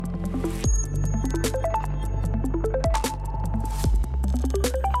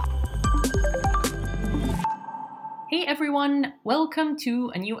everyone. Welcome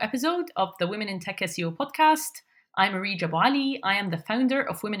to a new episode of the Women in Tech SEO podcast. I'm Arij Abu Ali. I am the founder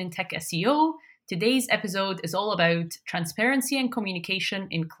of Women in Tech SEO. Today's episode is all about transparency and communication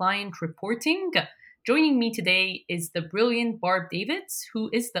in client reporting. Joining me today is the brilliant Barb Davids, who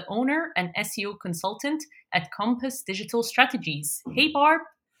is the owner and SEO consultant at Compass Digital Strategies. Hey, Barb.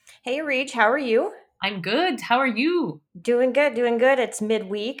 Hey, Reach, how are you? I'm good. How are you? Doing good, doing good. It's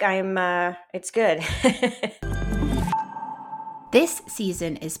midweek. It's good. This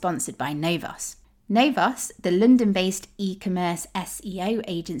season is sponsored by Novos. Novos, the London-based e-commerce SEO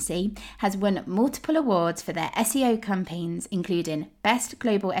agency, has won multiple awards for their SEO campaigns, including Best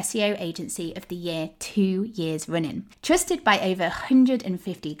Global SEO Agency of the Year 2 years running. Trusted by over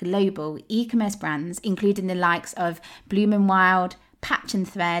 150 global e-commerce brands, including the likes of Bloom and Wild, Patch and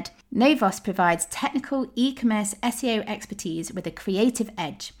Thread, Novos provides technical e-commerce SEO expertise with a creative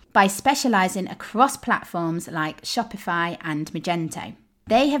edge by specialising across platforms like Shopify and Magento.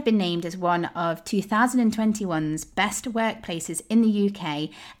 They have been named as one of 2021's best workplaces in the UK,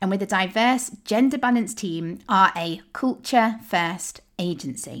 and with a diverse, gender-balanced team, are a culture-first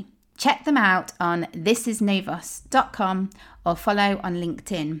agency. Check them out on thisisnovos.com or follow on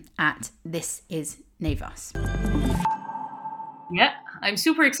LinkedIn at thisisnovos. Yeah, I'm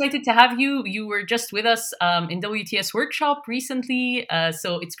super excited to have you. You were just with us in WTS Workshop recently,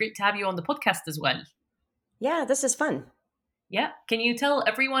 so it's great to have you on the podcast as well. Yeah, this is fun. Yeah, can you tell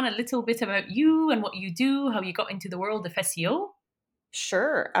everyone a little bit about you and what you do, how you got into the world of SEO?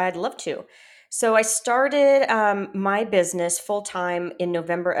 Sure, I'd love to. So I started my business full-time in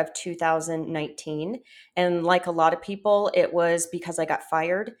November of 2019. And like a lot of people, it was because I got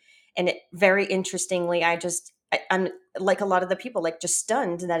fired. And very interestingly, I'm like a lot of the people, like just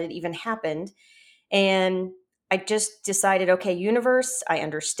stunned that it even happened. And I just decided, okay, universe, I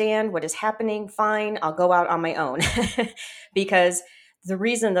understand what is happening. Fine, I'll go out on my own. Because the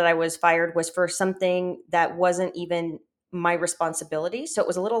reason that I was fired was for something that wasn't even my responsibility. So it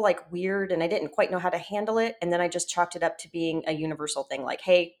was a little like weird and I didn't quite know how to handle it. And then I just chalked it up to being a universal thing like,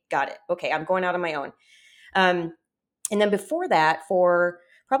 hey, got it. Okay, I'm going out on my own. And then before that, for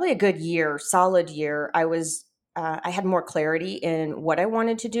probably a good year, solid year, I had more clarity in what I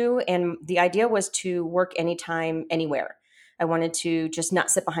wanted to do. And the idea was to work anytime, anywhere. I wanted to just not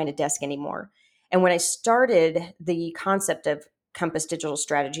sit behind a desk anymore. And when I started the concept of Compass Digital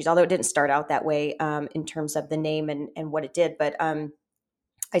Strategies, although it didn't start out that way in terms of the name and what it did, but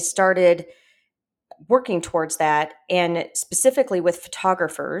I started working towards that, and specifically with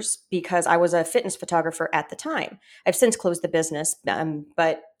photographers, because I was a fitness photographer at the time. I've since closed the business,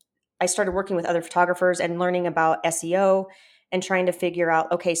 but I started working with other photographers and learning about SEO and trying to figure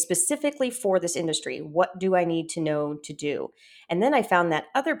out, okay, specifically for this industry, what do I need to know to do? And then I found that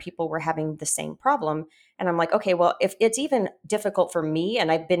other people were having the same problem. And I'm like, okay, well, if it's even difficult for me,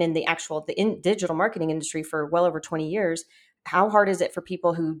 and I've been in the digital marketing industry for well over 20 years, how hard is it for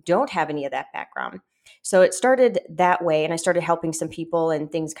people who don't have any of that background? So it started that way, and I started helping some people,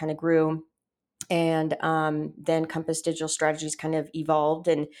 and things kind of grew. And then Compass Digital Strategies kind of evolved,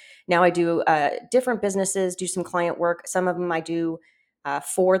 and now I do different businesses, do some client work. Some of them I do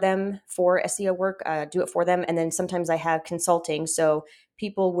for them, for SEO work, do it for them, and then sometimes I have consulting. So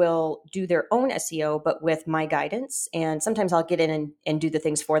people will do their own SEO, but with my guidance. And sometimes I'll get in and do the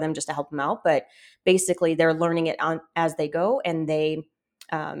things for them just to help them out. But basically, they're learning it on as they go, and they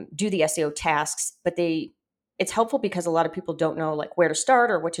do the SEO tasks. But it's helpful because a lot of people don't know like where to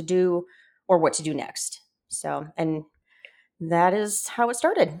start or what to do or what to do next. So, and that is how it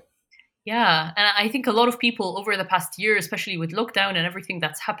started. Yeah, and I think a lot of people over the past year, especially with lockdown and everything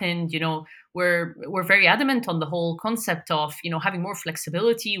that's happened, we're very adamant on the whole concept of, having more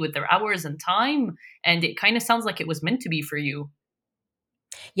flexibility with their hours and time. And it kind of sounds like it was meant to be for you.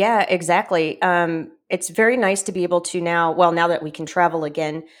 Yeah, exactly. It's very nice to be able to now that we can travel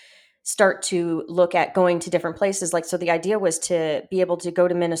again, start to look at going to different places. Like, so the idea was to be able to go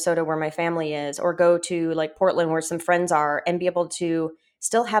to Minnesota where my family is, or go to like Portland where some friends are, and be able to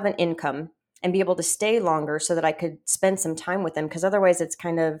still have an income and be able to stay longer so that I could spend some time with them. Because otherwise it's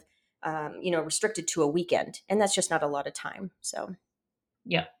kind of, restricted to a weekend, and that's just not a lot of time. So.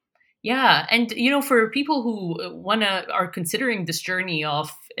 Yeah. Yeah, and for people who are considering this journey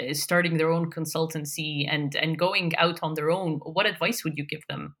of starting their own consultancy and going out on their own, what advice would you give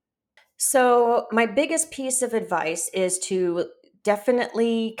them? So, my biggest piece of advice is to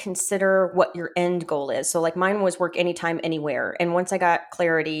definitely consider what your end goal is. So, like mine was work anytime, anywhere. And once I got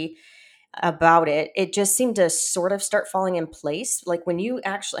clarity about it, it just seemed to sort of start falling in place. Like when you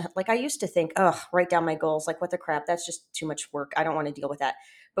actually, like I used to think, oh, write down my goals. Like, what the crap? That's just too much work. I don't want to deal with that.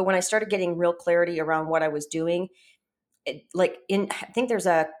 But when I started getting real clarity around what I was doing, I think there's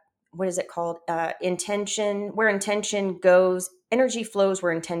a, what is it called? Intention, where intention goes, energy flows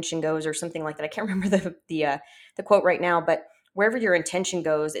where intention goes, or something like that. I can't remember the quote right now, but wherever your intention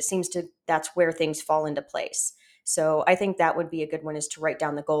goes, it seems to, that's where things fall into place. So I think that would be a good one, is to write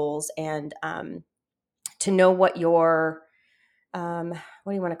down the goals and to know what your what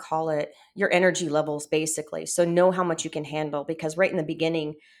do you want to call it? Your energy levels, basically. So know how much you can handle, because right in the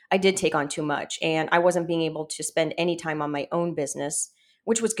beginning, I did take on too much and I wasn't being able to spend any time on my own business,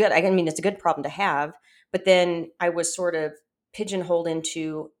 which was good. I mean, it's a good problem to have, but then I was sort of pigeonholed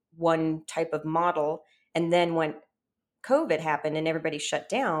into one type of model. And then when COVID happened and everybody shut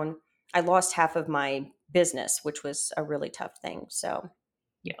down, I lost half of my business, which was a really tough thing. So,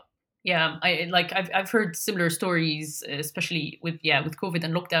 Yeah. Yeah, I've heard similar stories, especially with with COVID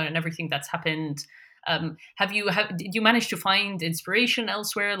and lockdown and everything that's happened. Did you manage to find inspiration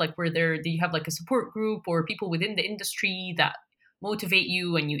elsewhere? Like, do you have like a support group or people within the industry that motivate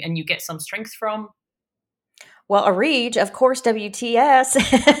you and you get some strength from? well, Arij, of course, WTS.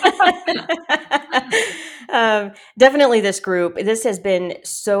 Definitely this group. This has been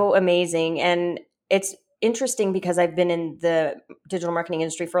so amazing. And it's interesting because I've been in the digital marketing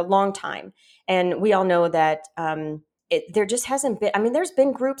industry for a long time. And we all know that there just hasn't been, I mean, there's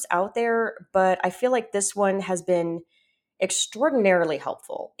been groups out there, but I feel like this one has been extraordinarily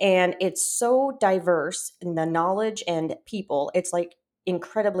helpful. And it's so diverse in the knowledge and people. It's like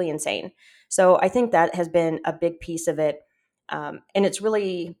incredibly insane. So I think that has been a big piece of it. And it's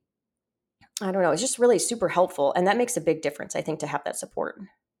really, I don't know, it's just really super helpful. And that makes a big difference, I think, to have that support.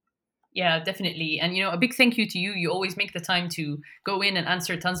 Yeah, definitely. And a big thank you to you. You always make the time to go in and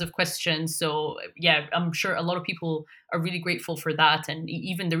answer tons of questions. So yeah, I'm sure a lot of people are really grateful for that. And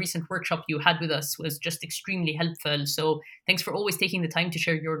even the recent workshop you had with us was just extremely helpful. So thanks for always taking the time to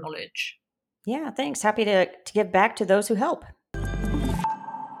share your knowledge. Yeah, thanks. Happy to give back to those who help.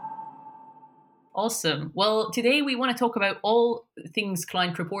 Awesome. Well, today we want to talk about all things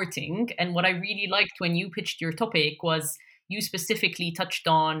client reporting. And what I really liked when you pitched your topic was you specifically touched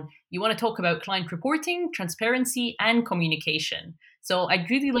on you want to talk about client reporting, transparency, and communication. So I'd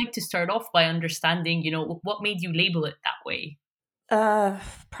really like to start off by understanding, what made you label it that way? Uh,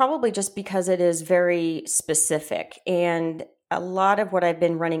 Probably just because it is very specific. And a lot of what I've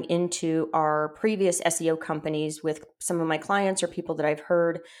been running into are previous SEO companies with some of my clients or people that I've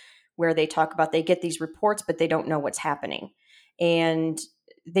heard where they talk about they get these reports, but they don't know what's happening. And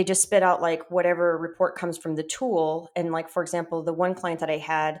they just spit out like whatever report comes from the tool. And like, for example, the one client that I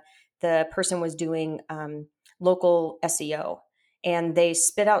had, the person was doing local SEO, and they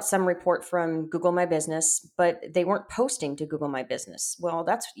spit out some report from Google My Business, but they weren't posting to Google My Business. Well,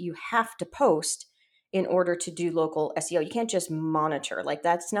 you have to post in order to do local SEO. You can't just monitor. Like,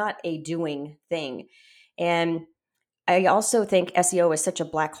 that's not a doing thing. And I also think SEO is such a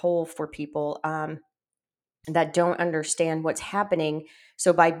black hole for people that don't understand what's happening.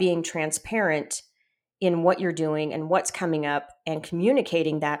 So by being transparent in what you're doing and what's coming up and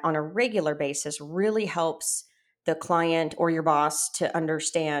communicating that on a regular basis really helps the client or your boss to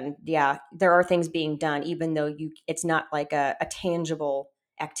understand, yeah, there are things being done, even though it's not like a tangible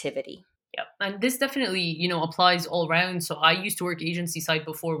activity. Yeah, and this definitely, applies all around. So I used to work agency side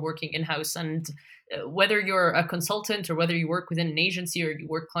before working in house, and whether you're a consultant or whether you work within an agency or you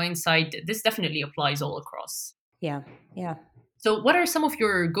work client side, this definitely applies all across. Yeah. Yeah. So, what are some of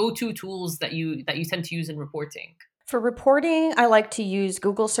your go-to tools that you tend to use in reporting? For reporting, I like to use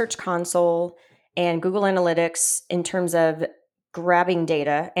Google Search Console and Google Analytics in terms of grabbing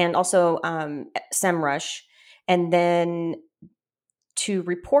data, and also SEMrush. And then to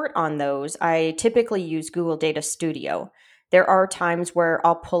report on those, I typically use Google Data Studio. There are times where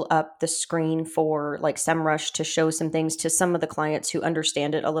I'll pull up the screen for like SEMrush to show some things to some of the clients who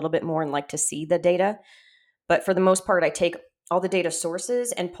understand it a little bit more and like to see the data. But for the most part, I take all the data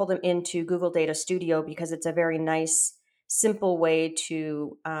sources and pull them into Google Data Studio because it's a very nice, simple way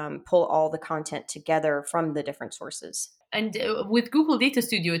to pull all the content together from the different sources. And with Google Data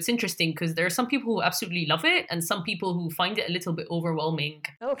Studio, it's interesting because there are some people who absolutely love it and some people who find it a little bit overwhelming.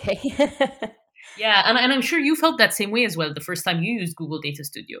 Okay. Yeah, and I'm sure you felt that same way as well the first time you used Google Data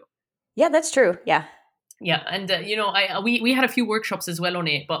Studio. Yeah, that's true. Yeah. Yeah, and we had a few workshops as well on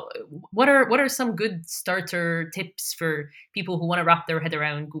it. But what are some good starter tips for people who want to wrap their head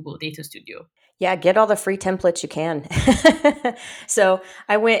around Google Data Studio? Yeah, get all the free templates you can. So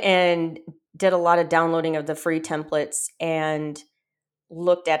I went and did a lot of downloading of the free templates and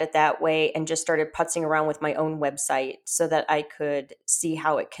looked at it that way and just started putzing around with my own website so that I could see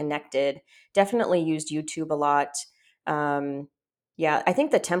how it connected. Definitely used YouTube a lot. Um, Yeah, I think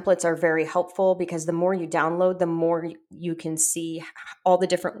the templates are very helpful because the more you download, the more you can see all the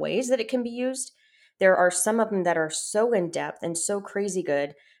different ways that it can be used. There are some of them that are so in depth and so crazy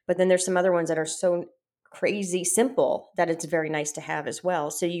good, but then there's some other ones that are so crazy simple that it's very nice to have as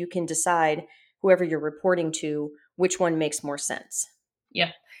well. So you can decide, whoever you're reporting to, which one makes more sense.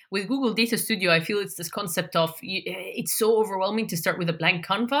 Yeah. With Google Data Studio, I feel it's this concept of it's so overwhelming to start with a blank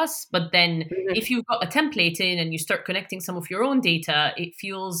canvas. But then Mhm. if you've got a template in and you start connecting some of your own data, it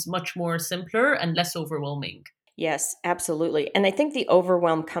feels much more simpler and less overwhelming. Yes, absolutely. And I think the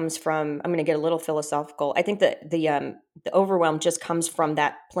overwhelm comes from, I'm going to get a little philosophical. I think that the overwhelm just comes from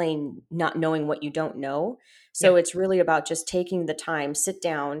that plain not knowing what you don't know. Yeah. So it's really about just taking the time, sit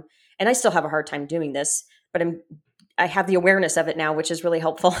down, and I still have a hard time doing this, but I have the awareness of it now, which is really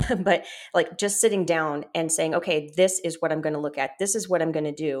helpful. But like just sitting down and saying, okay, this is what I'm going to look at. This is what I'm going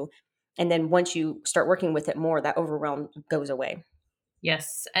to do. And then once you start working with it more, that overwhelm goes away.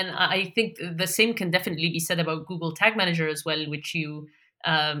 Yes, and I think the same can definitely be said about Google Tag Manager as well, which you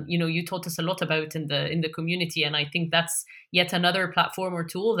taught us a lot about in the community, and I think that's yet another platform or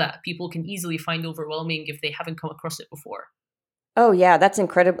tool that people can easily find overwhelming if they haven't come across it before. Oh yeah, that's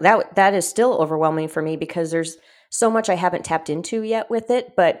incredible. That is still overwhelming for me because there's so much I haven't tapped into yet with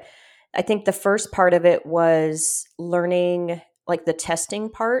it, but I think the first part of it was learning like the testing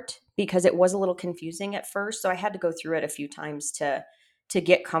part because it was a little confusing at first, so I had to go through it a few times to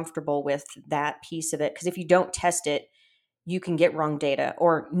get comfortable with that piece of it because if you don't test it, you can get wrong data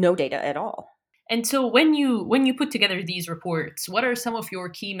or no data at all. And so when you put together these reports, what are some of your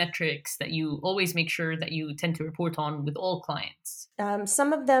key metrics that you always make sure that you tend to report on with all clients?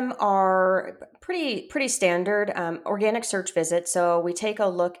 Some of them are pretty standard. Organic search visits. So we take a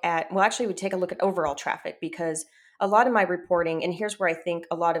look at actually we take a look at overall traffic because a lot of my reporting, and here's where I think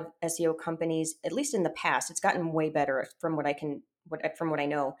a lot of SEO companies, at least in the past, it's gotten way better from from what I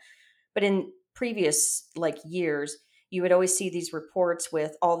know. But in previous like years, you would always see these reports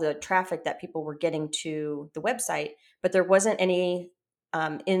with all the traffic that people were getting to the website, but there wasn't any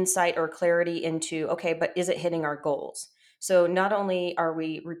insight or clarity into, okay, but is it hitting our goals? So not only are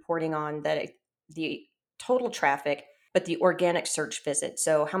we reporting on the total traffic, but the organic search visit.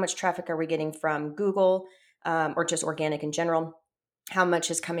 So how much traffic are we getting from Google or just organic in general? How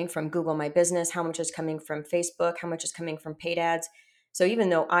much is coming from Google My Business? How much is coming from Facebook? How much is coming from paid ads? So even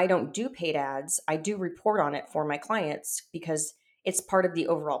though I don't do paid ads, I do report on it for my clients because it's part of the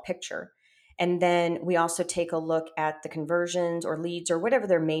overall picture. And then we also take a look at the conversions or leads or whatever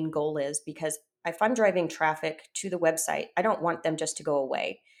their main goal is because if I'm driving traffic to the website, I don't want them just to go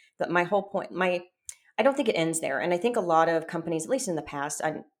away. But my whole point, my I don't think it ends there. And I think a lot of companies, at least in the past,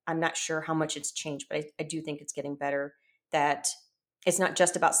 I'm not sure how much it's changed, but I do think it's getting better that it's not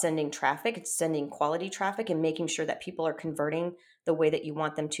just about sending traffic, it's sending quality traffic and making sure that people are converting the way that you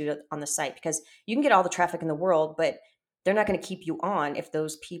want them to on the site because you can get all the traffic in the world, but they're not going to keep you on if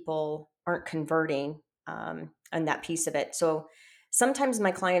those people aren't converting on that piece of it. So sometimes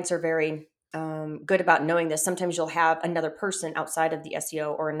my clients are very good about knowing this. Sometimes you'll have another person outside of the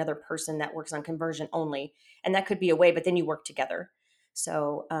SEO or another person that works on conversion only, and that could be a way, but then you work together.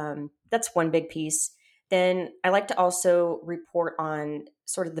 So that's one big piece. Then I like to also report on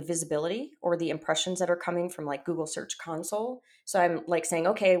sort of the visibility or the impressions that are coming from like Google Search Console. So I'm like saying,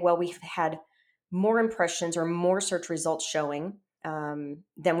 okay, well, we've had more impressions or more search results showing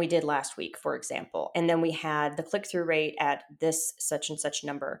than we did last week, for example. And then we had the click through rate at this such and such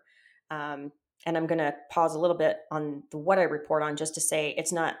number. And I'm going to pause a little bit on what I report on just to say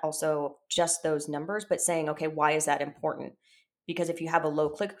it's not also just those numbers, but saying, okay, why is that important? Because if you have a low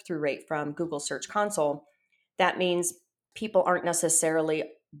click through rate from Google Search Console, that means people aren't necessarily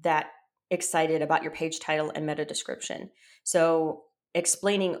that excited about your page title and meta description. So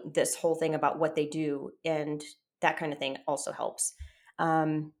explaining this whole thing about what they do and that kind of thing also helps.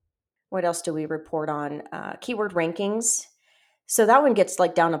 What else do we report on? Keyword rankings. So that one gets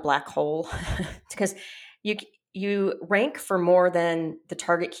like down a black hole because you you rank for more than the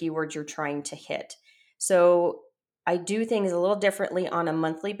target keywords you're trying to hit. So I do things a little differently on a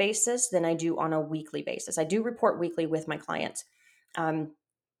monthly basis than I do on a weekly basis. I do report weekly with my clients um,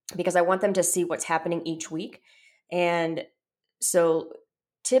 because I want them to see what's happening each week. And so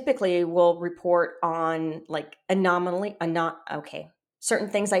typically we'll report on like anomaly, not okay, certain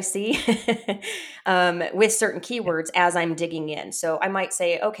things I see with certain keywords as I'm digging in. So I might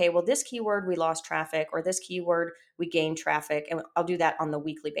say, okay, well, this keyword we lost traffic, or this keyword we gained traffic. And I'll do that on the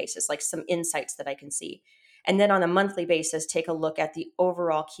weekly basis, like some insights that I can see. And then on a monthly basis, take a look at the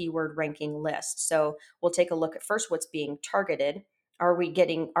overall keyword ranking list. So we'll take a look at first what's being targeted. Are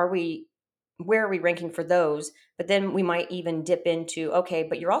we where are we ranking for those? But then we might even dip into, okay,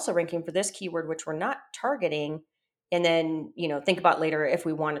 but you're also ranking for this keyword, which we're not targeting. And then, think about later if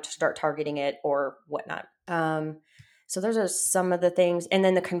we wanted to start targeting it or whatnot. So those are some of the things. And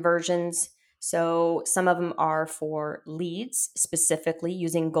then the conversions. So some of them are for leads, specifically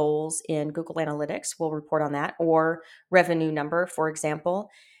using goals in Google Analytics. We'll report on that, or revenue number, for example.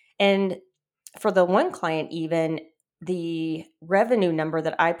 And for the one client, even the revenue number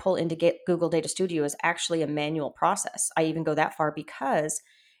that I pull into Google Data Studio is actually a manual process. I even go that far because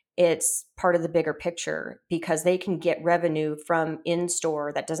it's part of the bigger picture, because they can get revenue from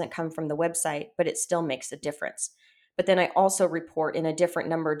in-store that doesn't come from the website, but it still makes a difference. But then I also report in a different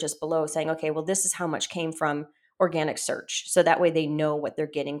number just below saying, okay, well, this is how much came from organic search. So that way they know what they're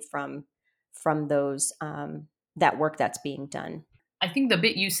getting from those that work that's being done. I think the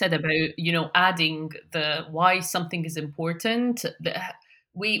bit you said about, adding the why something is important,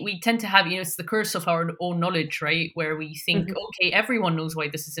 we tend to have, it's the curse of our own knowledge, right? Where we think, okay, everyone knows why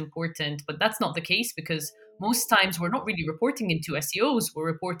this is important, but that's not the case, because most times we're not really reporting into SEOs, we're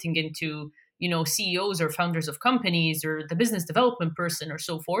reporting into, CEOs or founders of companies or the business development person or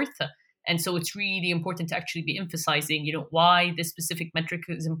so forth. And so it's really important to actually be emphasizing, why this specific metric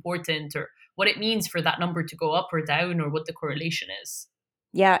is important, or what it means for that number to go up or down, or what the correlation is.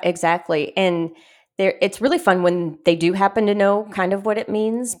 Yeah, exactly. And it's really fun when they do happen to know kind of what it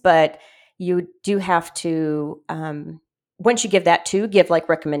means, but you do have to, once you give that give like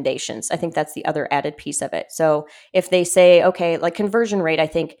recommendations. I think that's the other added piece of it. So if they say, okay, like conversion rate, I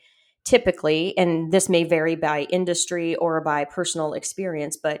think typically, and this may vary by industry or by personal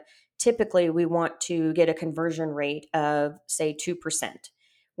experience, but typically we want to get a conversion rate of, say, 2%.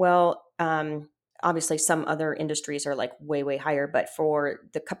 Well, obviously some other industries are like way, way higher, but for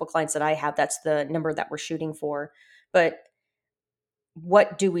the couple clients that I have, that's the number that we're shooting for. But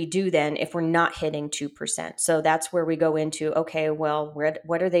what do we do then if we're not hitting 2%? So that's where we go into, okay, well,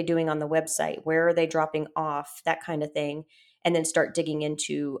 what are they doing on the website? Where are they dropping off? That kind of thing. And then start digging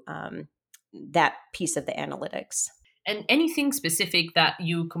into that piece of the analytics. And anything specific that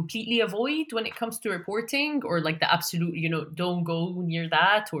you completely avoid when it comes to reporting, or like the absolute, don't go near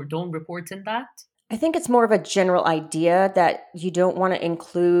that or don't report in that? I think it's more of a general idea that you don't want to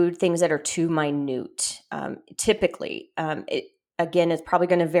include things that are too minute. Typically, again, it's probably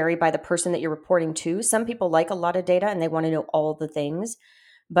going to vary by the person that you're reporting to. Some people like a lot of data and they want to know all the things.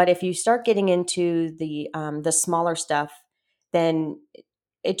 But if you start getting into the smaller stuff, then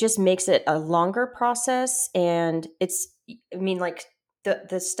it just makes it a longer process. And like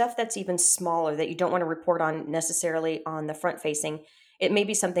the stuff that's even smaller that you don't want to report on necessarily on the front facing, it may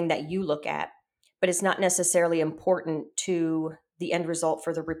be something that you look at, but it's not necessarily important to the end result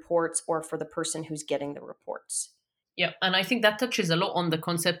for the reports or for the person who's getting the reports. Yeah, and I think that touches a lot on the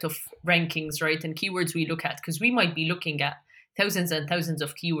concept of rankings, right? And keywords we look at, because we might be looking at thousands and thousands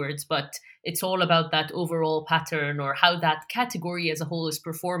of keywords, but it's all about that overall pattern or how that category as a whole is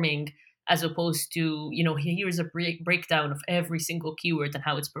performing, as opposed to, here's a breakdown of every single keyword and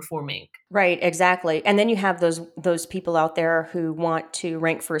how it's performing. Right, exactly. And then you have those people out there who want to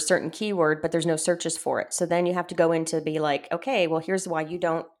rank for a certain keyword, but there's no searches for it. So then you have to go into be like, okay, well, here's why you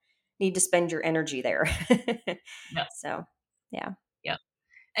don't need to spend your energy there. Yeah. So, yeah. Yeah.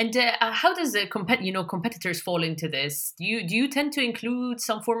 And how does the competitors fall into this? Do you tend to include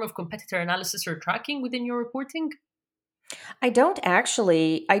some form of competitor analysis or tracking within your reporting? I don't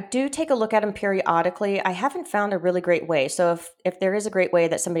actually. I do take a look at them periodically. I haven't found a really great way. So if there is a great way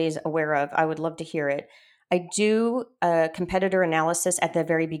that somebody's aware of, I would love to hear it. I do a competitor analysis at the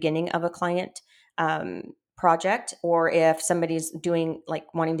very beginning of a client project, or if somebody's doing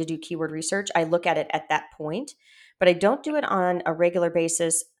like wanting to do keyword research, I look at it at that point. But I don't do it on a regular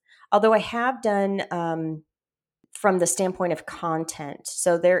basis. Although I have done from the standpoint of content.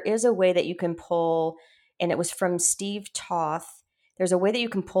 So there is a way that you can pull, and it was from Steve Toth. There's a way that you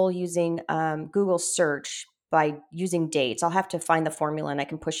can pull using Google search by using dates. I'll have to find the formula and I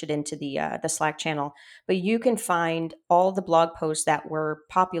can push it into the Slack channel. But you can find all the blog posts that were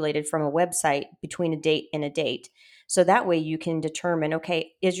populated from a website between a date and a date. So that way you can determine,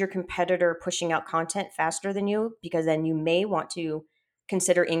 okay, is your competitor pushing out content faster than you? Because then you may want to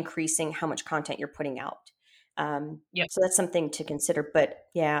consider increasing how much content you're putting out. Yep. So that's something to consider. But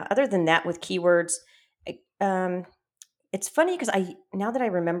yeah, other than that, with keywords, it's funny because now that I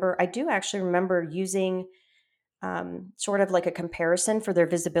remember, I do actually remember using sort of like a comparison for their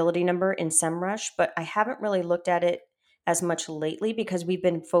visibility number in SEMrush, but I haven't really looked at it as much lately because we've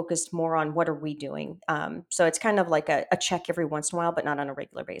been focused more on what are we doing. So it's kind of like a check every once in a while, but not on a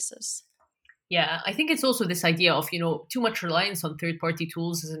regular basis. Yeah, I think it's also this idea of, too much reliance on third-party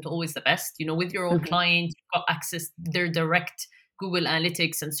tools isn't always the best. With your own Mhm. client, you've got access to their direct Google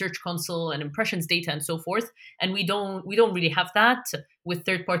Analytics and Search Console and impressions data and so forth. And we don't really have that with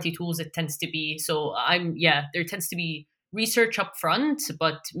third-party tools. It tends to be there tends to be research up front,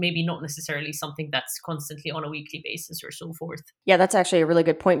 but maybe not necessarily something that's constantly on a weekly basis or so forth. Yeah, that's actually a really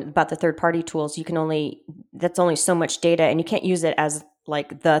good point about the third party tools. That's only so much data, and you can't use it as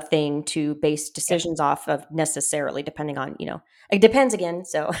like the thing to base Yeah. decisions off of necessarily, depending on, it depends again.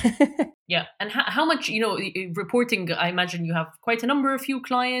 So, Yeah. And how much, reporting, I imagine you have quite a number of few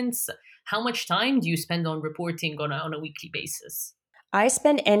clients. How much time do you spend on reporting on a weekly basis? I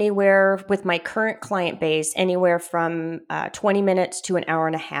spend anywhere with my current client base, anywhere from 20 minutes to an hour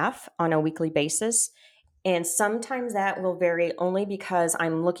and a half on a weekly basis. And sometimes that will vary only because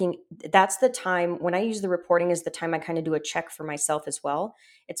that's the time when I use the reporting is the time I kind of do a check for myself as well.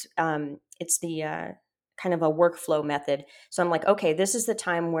 It's the kind of a workflow method. So I'm like, okay, this is the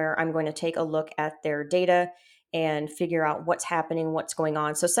time where I'm going to take a look at their data and figure out what's happening, what's going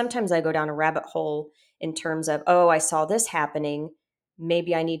on. So sometimes I go down a rabbit hole in terms of, oh, I saw this happening.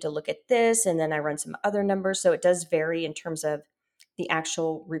 Maybe I need to look at this. And then I run some other numbers. So it does vary in terms of the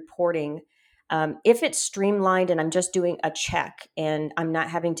actual reporting. If it's streamlined and I'm just doing a check and I'm not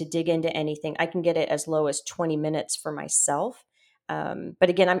having to dig into anything, I can get it as low as 20 minutes for myself. But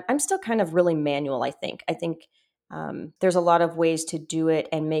again, I'm still kind of really manual, I think. There's a lot of ways to do it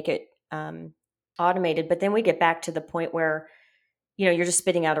and make it automated. But then we get back to the point where, you're just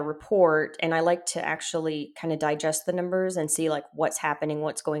spitting out a report. And I like to actually kind of digest the numbers and see like what's happening,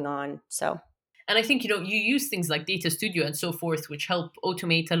 what's going on. So. And I think, you use things like Data Studio and so forth, which help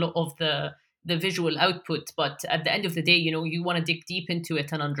automate a lot of the visual output. But at the end of the day, you want to dig deep into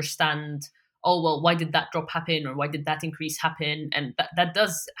it and understand, oh, well, why did that drop happen? Or why did that increase happen? And that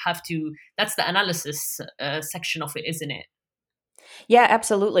does have to, that's the analysis section of it, isn't it? Yeah,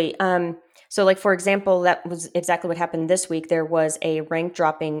 absolutely. So, like for example, that was exactly what happened this week. There was a rank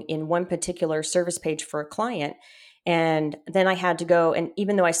dropping in one particular service page for a client, and then I had to go. And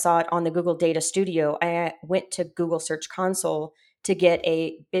even though I saw it on the Google Data Studio, I went to Google Search Console to get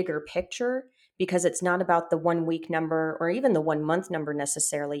a bigger picture because it's not about the 1 week number or even the 1 month number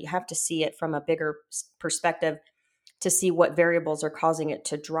necessarily. You have to see it from a bigger perspective to see what variables are causing it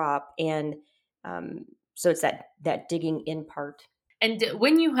to drop, and so it's that digging in part. And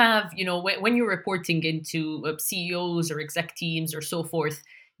when you have, when you're reporting into CEOs or exec teams or so forth,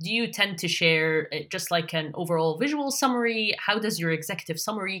 do you tend to share just like an overall visual summary? How does your executive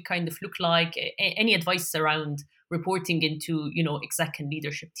summary kind of look like? Any advice around reporting into, exec and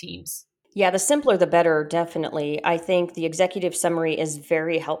leadership teams? Yeah, the simpler the better, definitely. I think the executive summary is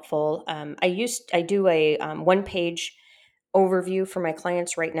very helpful. I do a one page overview for my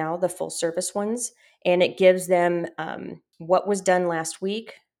clients right now, the full service ones, and it gives them what was done last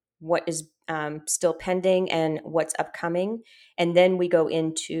week, what is still pending, and what's upcoming, and then we go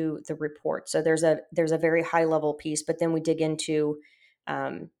into the report. So there's a very high level piece, but then we dig into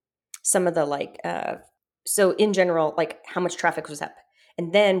um, some of the so in general, like how much traffic was up,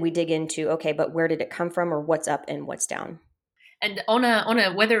 and then we dig into okay, but where did it come from, or what's up and what's down. And on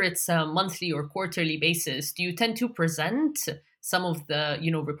a whether it's a monthly or quarterly basis, do you tend to present some of the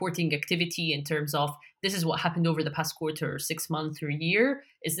reporting activity in terms of this is what happened over the past quarter, or 6 months, or year?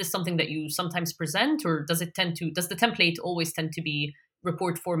 Is this something that you sometimes present, or does the template always tend to be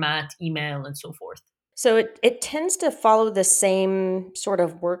report format, email, and so forth? So it tends to follow the same sort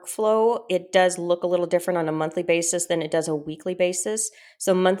of workflow. It does look a little different on a monthly basis than it does a weekly basis.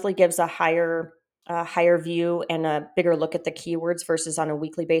 So monthly gives a higher view and a bigger look at the keywords versus on a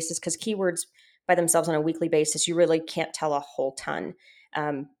weekly basis, because keywords by themselves on a weekly basis, you really can't tell a whole ton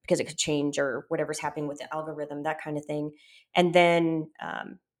because it could change or whatever's happening with the algorithm, that kind of thing. And then,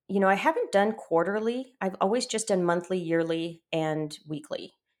 I haven't done quarterly. I've always just done monthly, yearly, and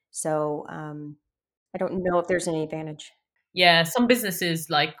weekly. So I don't know if there's any advantage. Yeah, some businesses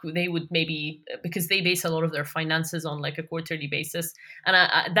like they would maybe because they base a lot of their finances on like a quarterly basis, and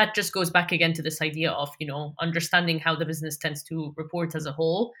that just goes back again to this idea of understanding how the business tends to report as a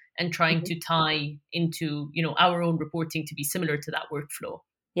whole and trying Mhm. to tie into our own reporting to be similar to that workflow.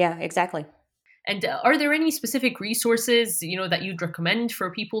 Yeah, exactly. And are there any specific resources that you'd recommend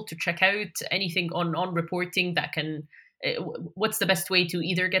for people to check out? Anything on reporting that can what's the best way to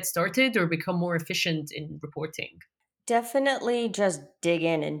either get started or become more efficient in reporting? Definitely just dig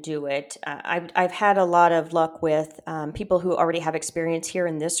in and do it. I've had a lot of luck with people who already have experience here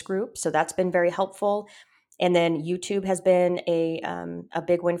in this group, so that's been very helpful. And then YouTube has been a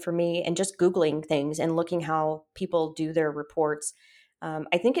big one for me, and just Googling things and looking how people do their reports.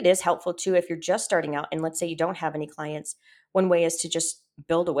 I think it is helpful too if you're just starting out and let's say you don't have any clients. One way is to just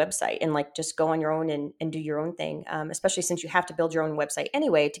build a website and like just go on your own and do your own thing, especially since you have to build your own website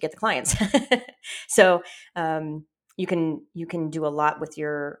anyway to get the clients. So you can do a lot with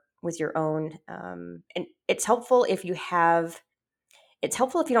your own, and it's helpful if you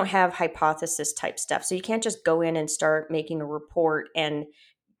don't have hypothesis type stuff. So you can't just go in and start making a report and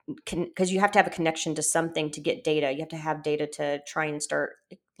because you have to have a connection to something to get data. You have to have data to try and start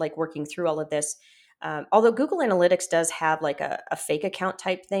like working through all of this. Although Google Analytics does have like a fake account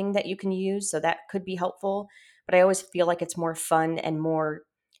type thing that you can use, so that could be helpful. But I always feel like it's more fun and more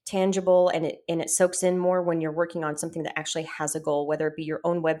tangible, and it soaks in more when you're working on something that actually has a goal, whether it be your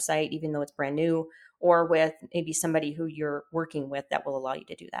own website, even though it's brand new, or with maybe somebody who you're working with that will allow you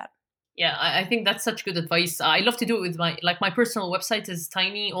to do that. Yeah, I think that's such good advice. I love to do it with my personal website is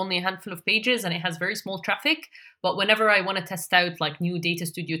tiny, only a handful of pages, and it has very small traffic. But whenever I want to test out like new Data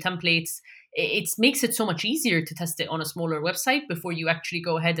Studio templates, it makes it so much easier to test it on a smaller website before you actually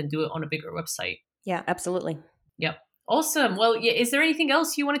go ahead and do it on a bigger website. Yeah, absolutely. Yeah. Awesome. Well, yeah, is there anything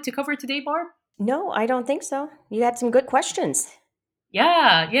else you wanted to cover today, Barb? No, I don't think so. You had some good questions.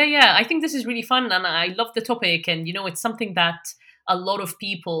 Yeah. I think this is really fun, and I love the topic. And, it's something that a lot of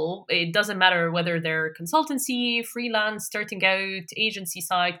people, it doesn't matter whether they're consultancy, freelance, starting out, agency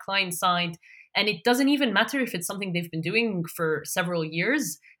side, client side, and it doesn't even matter if it's something they've been doing for several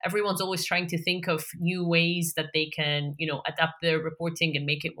years. Everyone's always trying to think of new ways that they can, adapt their reporting and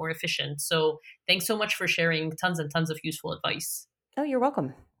make it more efficient. So thanks so much for sharing tons and tons of useful advice. Oh, you're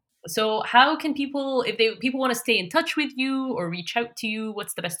welcome. So how can people, if people want to stay in touch with you or reach out to you,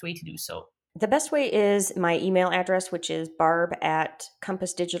 what's the best way to do so? The best way is my email address, which is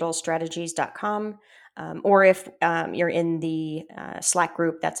barb@compassdigitalstrategies.com. Or if you're in the Slack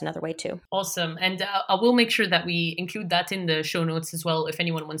group, that's another way too. Awesome. And I will make sure that we include that in the show notes as well if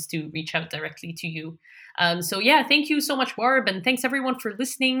anyone wants to reach out directly to you. So yeah, thank you so much, Barb. And thanks everyone for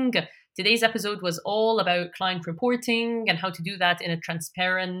listening. Today's episode was all about client reporting and how to do that in a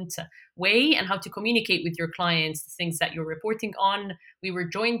transparent way and how to communicate with your clients the things that you're reporting on. We were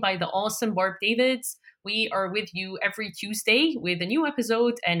joined by the awesome Barb Davids. We are with you every Tuesday with a new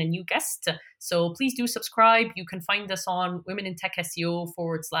episode and a new guest. So please do subscribe. You can find us on Women in Tech SEO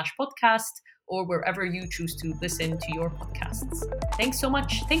 /podcast or wherever you choose to listen to your podcasts. Thanks so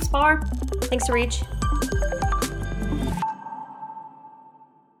much. Thanks, Barb. Thanks, Reach.